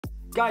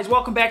Guys,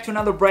 welcome back to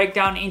another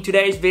breakdown. In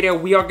today's video,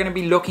 we are going to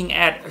be looking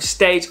at a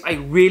stage I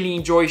really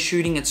enjoy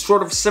shooting. It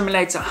sort of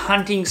simulates a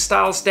hunting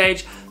style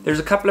stage. There's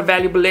a couple of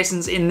valuable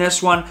lessons in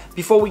this one.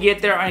 Before we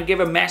get there, I give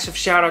a massive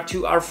shout out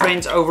to our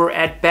friends over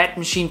at Bat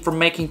Machine for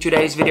making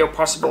today's video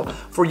possible.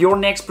 For your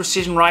next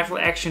precision rifle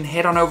action,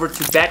 head on over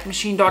to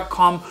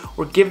batmachine.com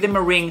or give them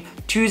a ring,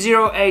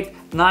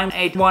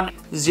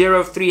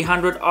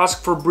 208-981-0300.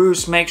 Ask for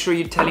Bruce. Make sure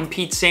you tell him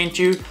Pete sent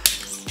you.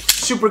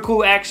 Super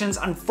cool actions.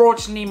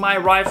 Unfortunately, my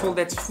rifle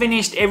that's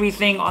finished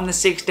everything on the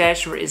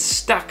 6-Dasher is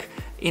stuck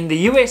in the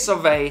US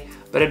of A,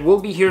 but it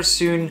will be here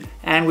soon,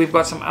 and we've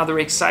got some other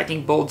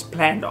exciting builds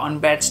planned on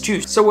Bats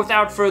too. So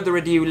without further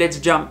ado, let's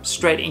jump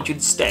straight into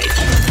the stage.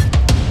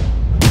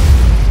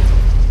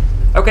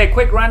 Okay,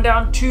 quick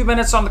rundown, 2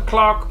 minutes on the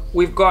clock.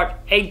 We've got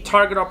 8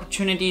 target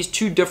opportunities,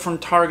 2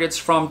 different targets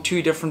from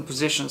 2 different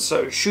positions.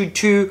 So shoot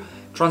 2,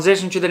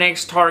 transition to the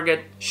next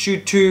target,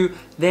 shoot 2,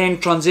 then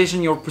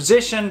transition your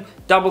position,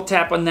 double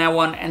tap on that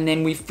one, and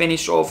then we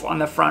finish off on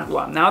the front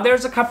one. Now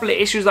there's a couple of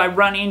issues I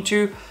run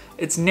into.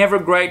 It's never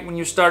great when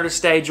you start a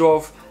stage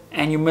off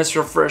and you miss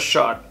your first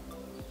shot.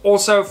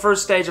 Also,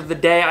 first stage of the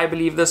day, I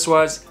believe this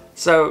was,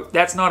 so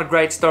that's not a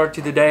great start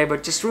to the day,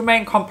 but just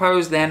remain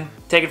composed and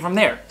take it from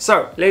there.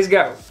 So let's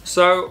go.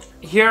 So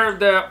here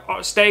the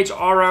stage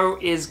RO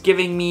is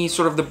giving me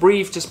sort of the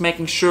brief, just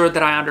making sure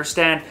that I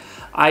understand.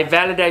 I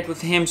validate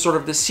with him sort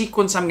of the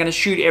sequence I'm going to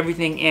shoot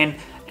everything in,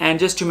 and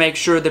just to make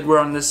sure that we're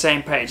on the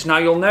same page. Now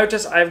you'll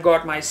notice I've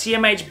got my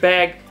CMH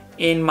bag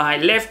in my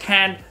left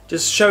hand,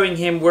 just showing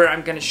him where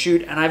I'm going to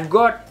shoot, and I've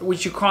got,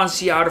 which you can't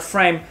see out of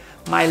frame,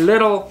 my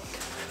little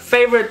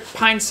favorite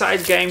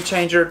pint-sized Game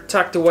Changer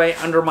tucked away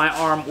under my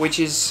arm, which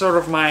is sort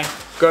of my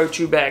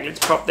go-to bag. Let's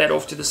pop that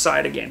off to the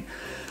side again.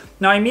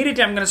 Now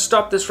immediately I'm going to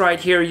stop this right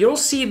here. You'll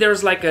see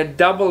there's like a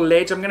double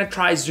ledge. I'm going to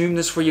try zoom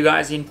this for you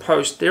guys in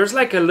post. There's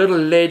like a little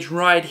ledge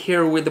right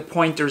here where the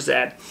pointer's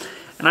at.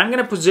 And I'm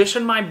going to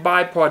position my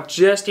bipod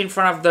just in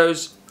front of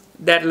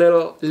that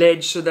little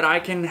ledge so that I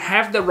can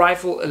have the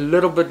rifle a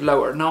little bit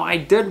lower. Now I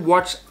did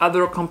watch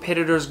other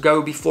competitors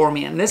go before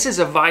me, and this is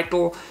a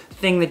vital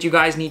thing that you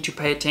guys need to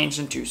pay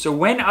attention to. So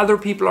when other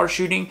people are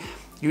shooting,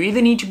 you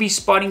either need to be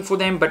spotting for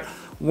them, but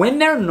when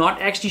they're not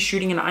actually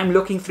shooting and I'm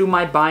looking through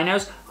my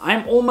binos,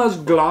 I'm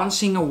almost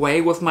glancing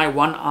away with my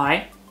one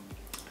eye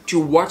to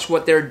watch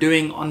what they're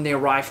doing on their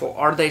rifle.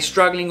 Are they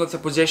struggling with the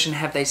position?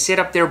 Have they set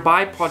up their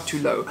bipod too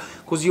low?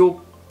 Because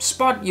you'll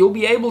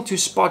be able to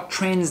spot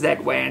trends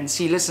that way and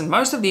see, listen,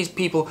 most of these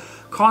people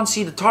can't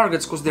see the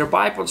targets because their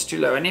bipod's too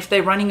low. And if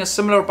they're running a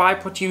similar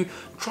bipod to you,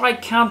 try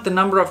count the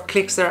number of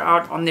clicks they're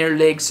out on their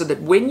legs so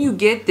that when you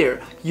get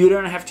there, you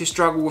don't have to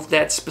struggle with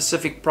that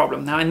specific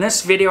problem. Now in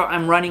this video,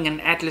 I'm running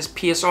an Atlas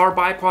PSR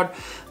bipod,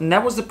 and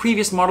that was the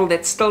previous model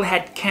that still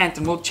had cant.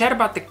 And we'll chat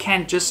about the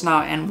cant just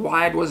now and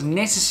why it was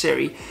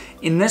necessary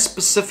in this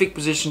specific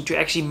position to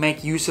actually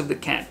make use of the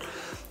cant.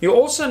 You'll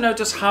also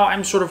notice how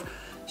I'm sort of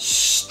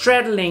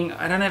straddling,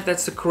 I don't know if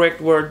that's the correct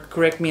word,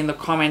 correct me in the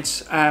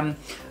comments,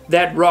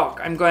 that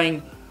rock. I'm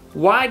going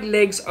wide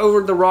legs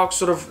over the rock,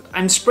 sort of,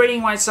 I'm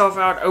spreading myself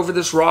out over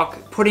this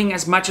rock, putting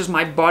as much as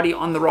my body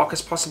on the rock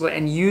as possible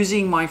and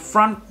using my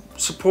front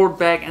support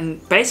bag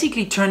and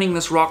basically turning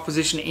this rock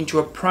position into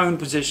a prone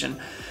position.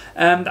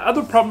 The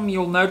other problem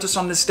you'll notice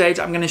on this stage,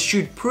 I'm going to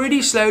shoot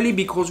pretty slowly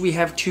because we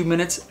have 2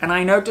 minutes, and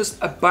I noticed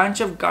a bunch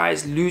of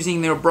guys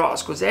losing their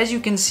brass because as you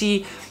can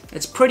see,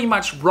 it's pretty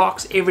much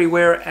rocks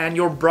everywhere and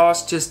your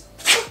brass just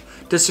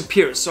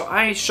disappears. So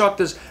I shot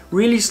this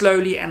really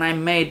slowly and I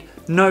made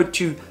note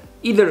to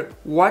either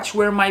watch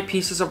where my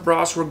pieces of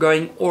brass were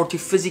going or to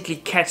physically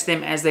catch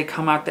them as they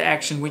come out the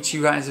action, which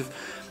you guys have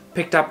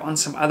picked up on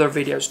some other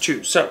videos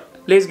too. So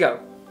let's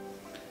go.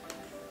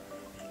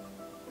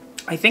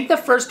 I think the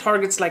first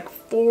target's like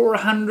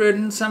 400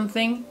 and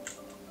something.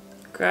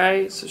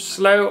 Okay, so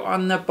slow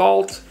on the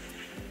bolt.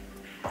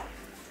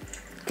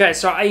 Okay,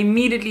 so I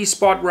immediately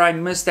spot where I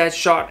missed that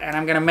shot and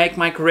I'm gonna make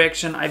my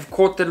correction. I've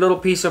caught the little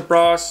piece of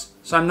brass,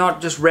 so I'm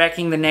not just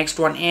racking the next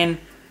one in.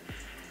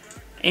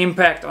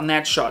 Impact on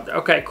that shot.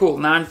 Okay, cool.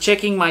 Now I'm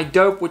checking my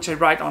dope, which I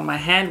write on my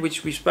hand,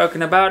 which we've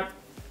spoken about.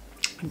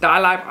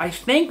 Dial up. I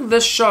think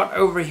this shot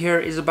over here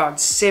is about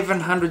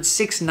 700,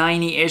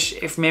 690-ish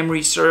if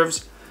memory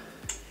serves.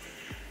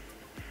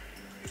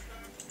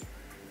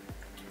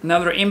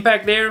 Another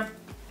impact there.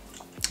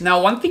 Now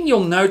one thing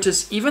you'll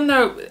notice, even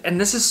though, and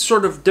this is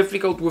sort of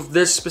difficult with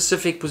this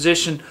specific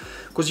position,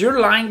 because you're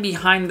lying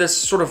behind this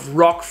sort of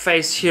rock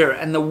face here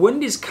and the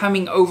wind is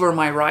coming over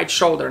my right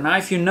shoulder. Now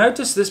if you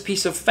notice, this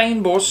piece of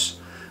fynbos,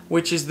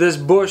 which is this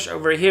bush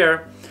over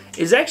here,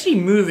 is actually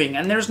moving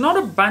and there's not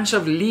a bunch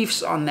of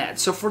leaves on that.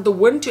 So for the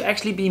wind to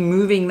actually be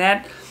moving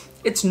that,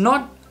 it's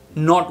not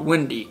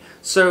windy.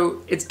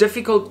 So it's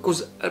difficult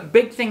because a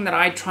big thing that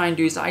I try and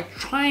do is I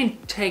try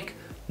and take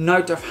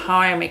note of how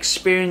I'm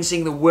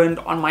experiencing the wind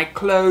on my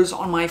clothes,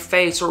 on my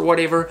face or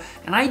whatever,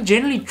 and I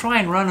generally try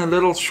and run a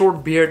little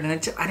short beard, and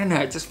I don't know,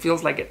 it just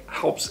feels like it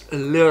helps a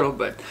little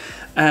bit.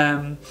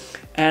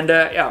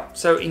 Yeah,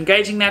 so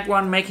engaging that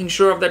one, making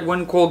sure of that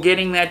wind call,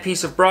 getting that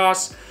piece of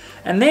brass,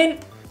 and then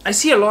I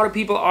see a lot of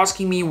people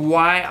asking me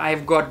why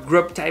I've got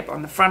grip tape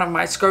on the front of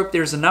my scope.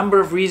 There's a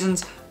number of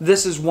reasons.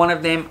 This is one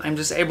of them. I'm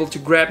just able to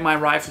grab my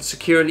rifle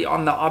securely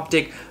on the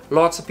optic.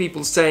 Lots of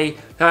people say,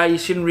 you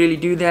shouldn't really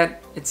do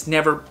that. It's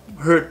never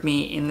hurt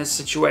me in this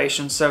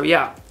situation. So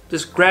yeah,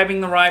 just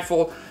grabbing the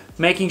rifle,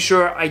 making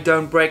sure I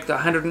don't break the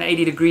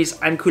 180 degrees.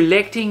 I'm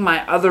collecting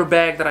my other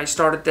bag that I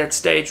started that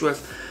stage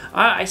with.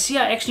 I see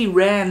I actually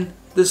ran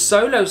the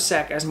solo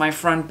sack as my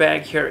front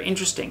bag here.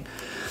 Interesting.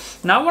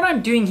 Now what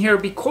I'm doing here,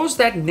 because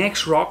that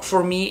next rock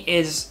for me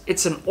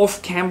it's an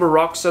off camber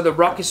rock, so the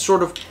rock is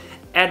sort of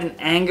at an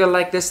angle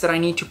like this that I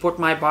need to put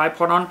my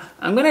bipod on,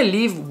 I'm going to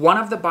leave one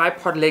of the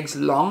bipod legs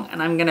long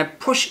and I'm going to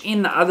push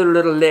in the other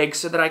little leg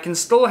so that I can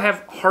still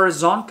have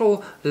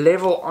horizontal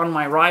level on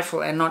my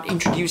rifle and not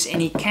introduce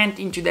any cant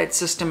into that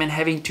system and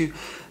having to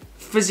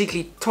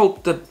physically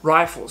tilt the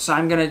rifle. So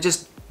I'm going to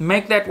just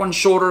make that one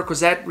shorter because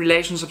that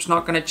relationship's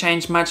not going to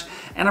change much.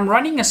 And I'm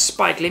running a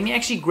spike. Let me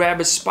actually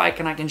grab a spike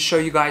and I can show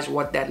you guys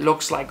what that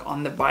looks like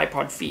on the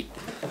bipod feet.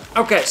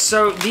 Okay,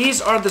 so these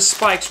are the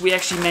spikes we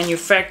actually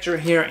manufacture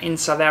here in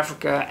South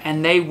Africa,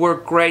 and they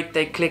work great.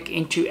 They click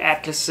into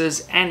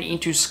Atlases and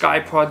into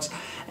Skypods,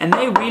 and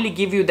they really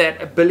give you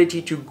that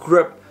ability to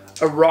grip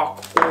a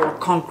rock or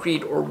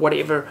concrete or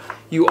whatever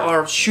you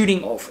are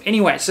shooting off.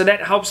 Anyway, so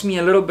that helps me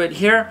a little bit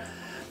here.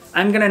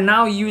 I'm gonna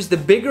now use the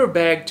bigger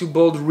bag to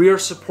build rear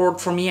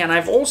support for me, and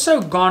I've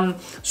also gone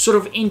sort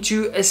of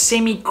into a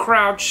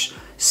semi-crouch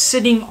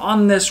sitting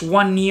on this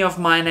one knee of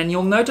mine, and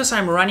you'll notice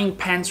I'm running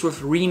pants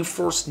with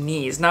reinforced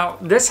knees. Now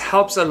this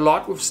helps a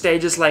lot with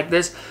stages like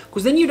this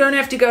because then you don't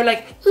have to go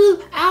like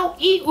ooh, ow,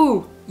 ee,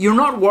 ooh. You're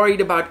not worried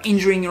about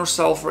injuring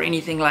yourself or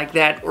anything like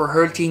that or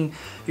hurting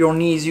your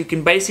knees. You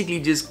can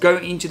basically just go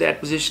into that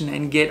position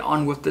and get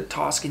on with the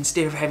task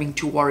instead of having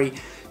to worry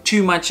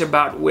too much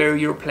about where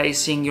you're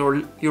placing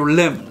your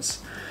limbs.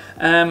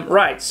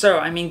 Right, so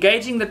I'm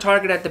engaging the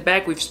target at the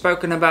back. We've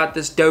spoken about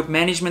this dope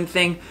management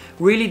thing.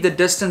 Really, the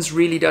distance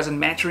really doesn't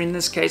matter in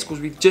this case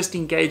because we've just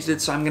engaged it.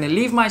 So I'm going to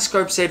leave my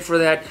scope set for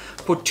that.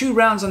 Put 2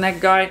 rounds on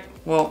that guy.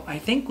 Well, I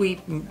think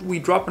we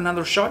drop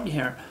another shot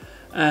here.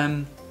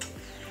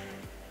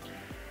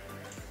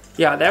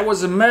 Yeah, that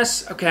was a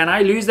miss. Okay, and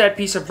I lose that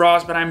piece of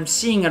brass, but I'm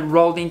seeing it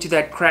rolled into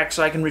that crack,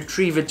 so I can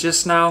retrieve it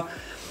just now.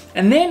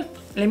 And then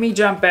let me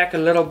jump back a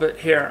little bit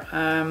here.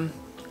 I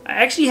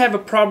actually have a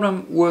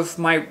problem with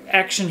my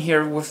action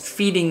here with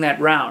feeding that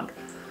round.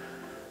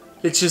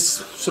 Let's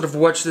just sort of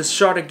watch this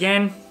shot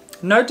again.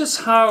 Notice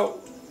how,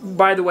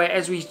 by the way,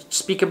 as we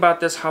speak about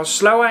this, how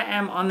slow I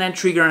am on that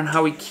trigger and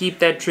how we keep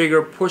that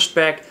trigger pushed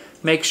back.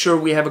 Make sure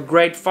we have a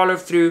great follow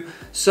through.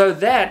 So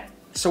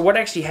what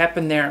actually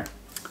happened there,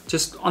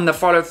 just on the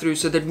follow through,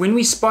 so that when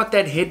we spot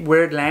that hit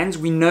where it lands,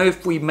 we know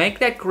if we make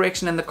that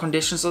correction and the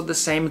conditions are the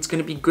same, it's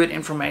going to be good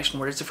information.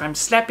 Whereas if I'm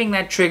slapping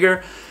that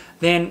trigger,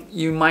 then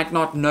you might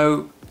not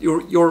know,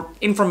 your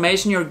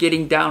information you're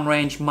getting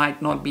downrange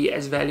might not be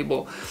as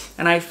valuable.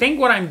 And I think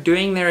what I'm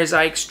doing there is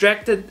I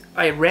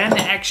ran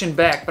the action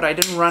back, but I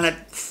didn't run it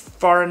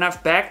far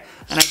enough back,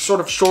 and I sort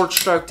of short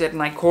stroked it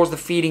and I caused the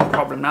feeding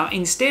problem. Now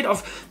instead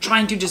of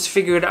trying to just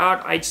figure it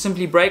out, I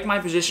simply break my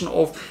position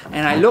off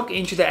and I look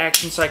into the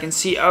action so I can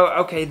see, oh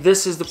okay,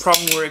 this is the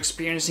problem we're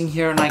experiencing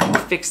here, and I can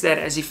fix that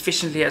as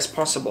efficiently as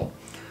possible.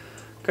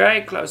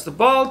 Okay, close the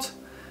bolt,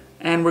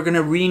 and we're going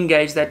to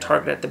re-engage that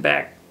target at the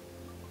back.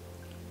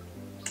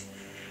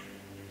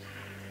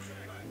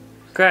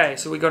 Okay,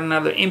 so we got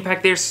another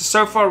impact there.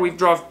 So far we've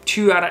dropped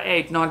 2 out of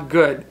 8, not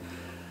good.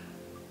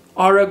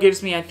 RO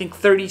gives me, I think,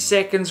 30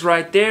 seconds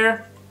right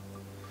there.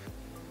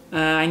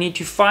 I need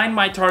to find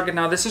my target.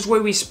 Now this is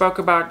where we spoke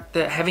about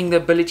having the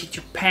ability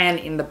to pan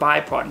in the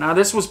bipod. Now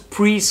this was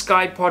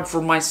pre-Skypod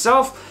for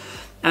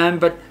myself,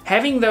 but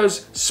having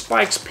those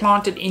spikes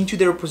planted into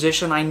their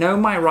position, I know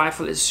my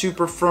rifle is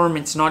super firm,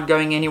 it's not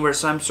going anywhere,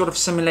 so I'm sort of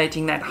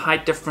simulating that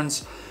height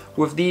difference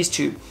with these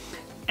two.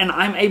 And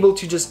I'm able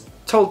to just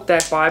tilt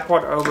that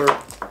bipod over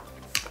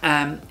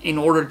in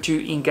order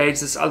to engage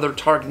this other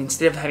target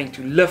instead of having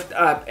to lift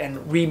up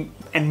and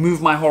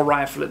move my whole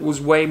rifle. It was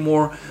way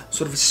more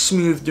sort of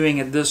smooth doing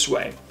it this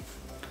way.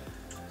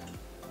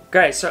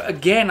 Okay, so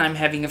again I'm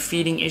having a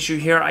feeding issue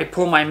here. I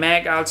pull my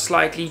mag out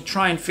slightly,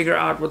 try and figure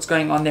out what's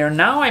going on there.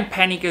 Now I'm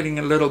panicking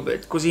a little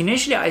bit because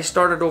initially I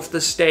started off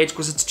this stage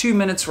because it's 2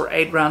 minutes for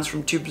 8 rounds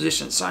from 2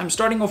 positions. So I'm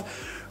starting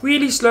off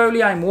really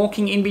slowly. I'm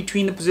walking in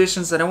between the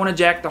positions. I don't want to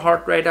jack the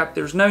heart rate up.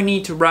 There's no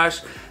need to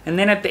rush. And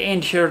then at the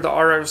end here, the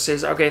RO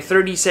says, okay,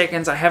 30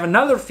 seconds. I have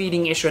another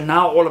feeding issue. And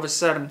now all of a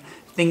sudden,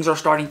 things are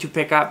starting to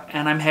pick up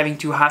and I'm having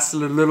to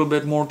hustle a little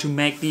bit more to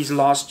make these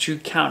last 2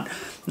 count.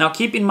 Now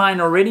keep in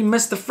mind, I already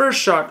missed the first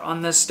shot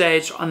on this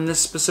stage on this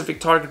specific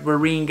target we're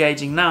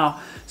re-engaging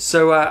now.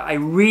 So I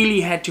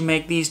really had to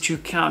make these 2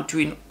 count to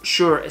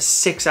ensure a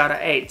 6 out of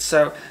 8.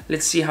 So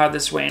let's see how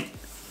this went.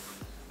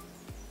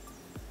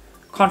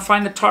 Can't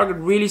find the target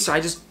really, so I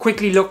just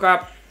quickly look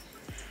up.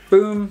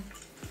 Boom.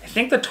 I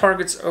think the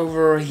target's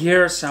over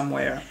here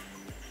somewhere.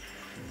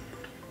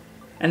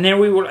 And then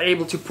we were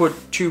able to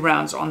put 2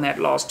 rounds on that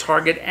last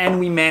target, and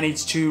we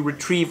managed to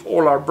retrieve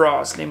all our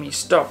brass. Let me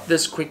stop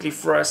this quickly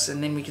for us,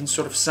 and then we can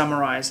sort of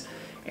summarize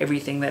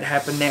everything that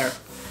happened there.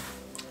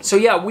 So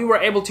yeah, we were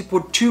able to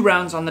put 2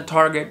 rounds on the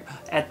target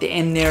at the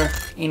end there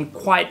in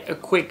quite a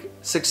quick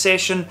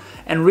succession,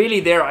 and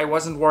really there I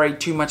wasn't worried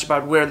too much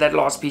about where that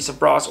last piece of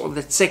brass or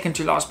the second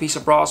to last piece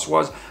of brass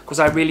was, because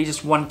I really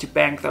just wanted to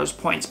bank those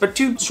points. But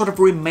to sort of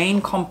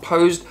remain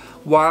composed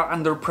while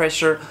under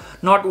pressure,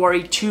 not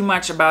worry too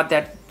much about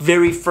that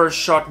very first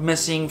shot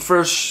missing,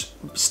 first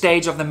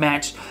stage of the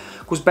match,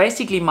 because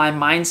basically my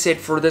mindset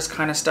for this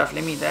kind of stuff,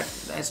 that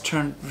has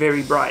turned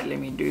very bright, let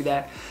me do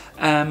that.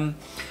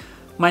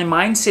 My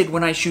mindset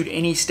when I shoot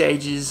any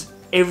stage is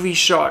every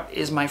shot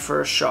is my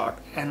first shot,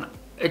 and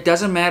it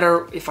doesn't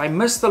matter if I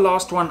miss the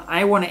last one.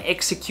 I want to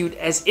execute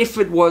as if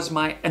it was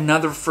my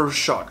another first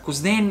shot,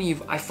 because then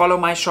I follow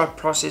my shot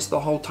process the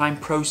whole time,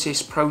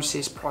 process,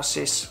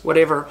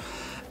 whatever.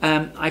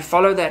 I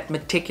follow that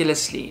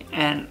meticulously,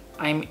 and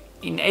I'm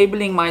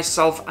enabling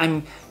myself,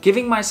 I'm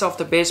giving myself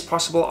the best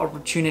possible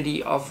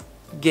opportunity of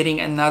getting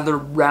another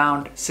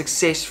round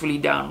successfully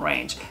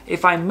downrange.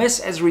 If I miss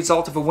as a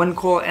result of a wind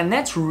call, and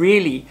that's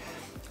really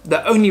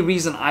the only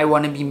reason I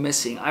want to be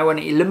missing, I want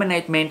to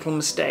eliminate mental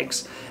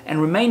mistakes,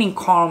 and remaining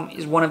calm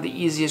is one of the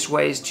easiest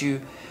ways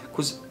to,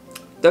 because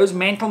those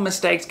mental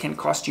mistakes can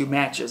cost you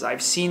matches.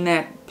 I've seen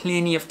that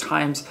plenty of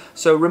times.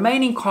 So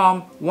remaining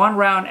calm, 1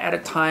 round at a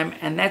time,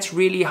 and that's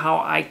really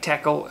how I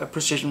tackle a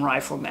precision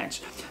rifle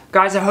match.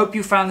 Guys, I hope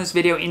you found this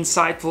video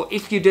insightful.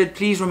 If you did,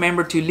 please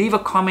remember to leave a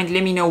comment.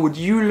 Let me know what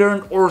you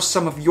learned or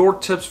some of your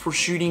tips for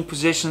shooting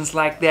positions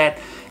like that.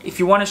 If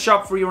you want to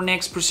shop for your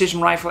next precision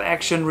rifle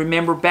action,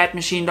 remember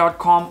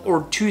batmachine.com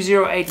or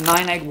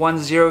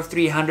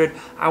 208-981-0300.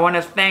 I want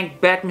to thank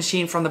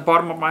Batmachine from the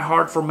bottom of my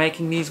heart for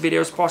making these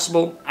videos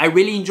possible. I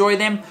really enjoy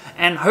them,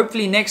 and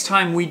hopefully next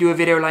time we do a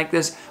video like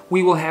this,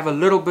 we will have a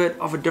little bit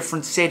of a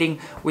different setting,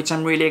 which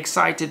I'm really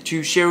excited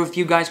to share with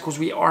you guys, because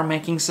we are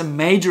making some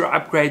major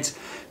upgrades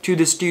to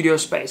the studio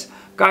space.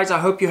 Guys, I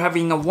hope you're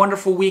having a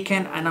wonderful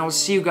weekend, and I will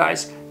see you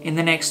guys in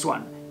the next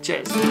one.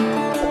 Cheers.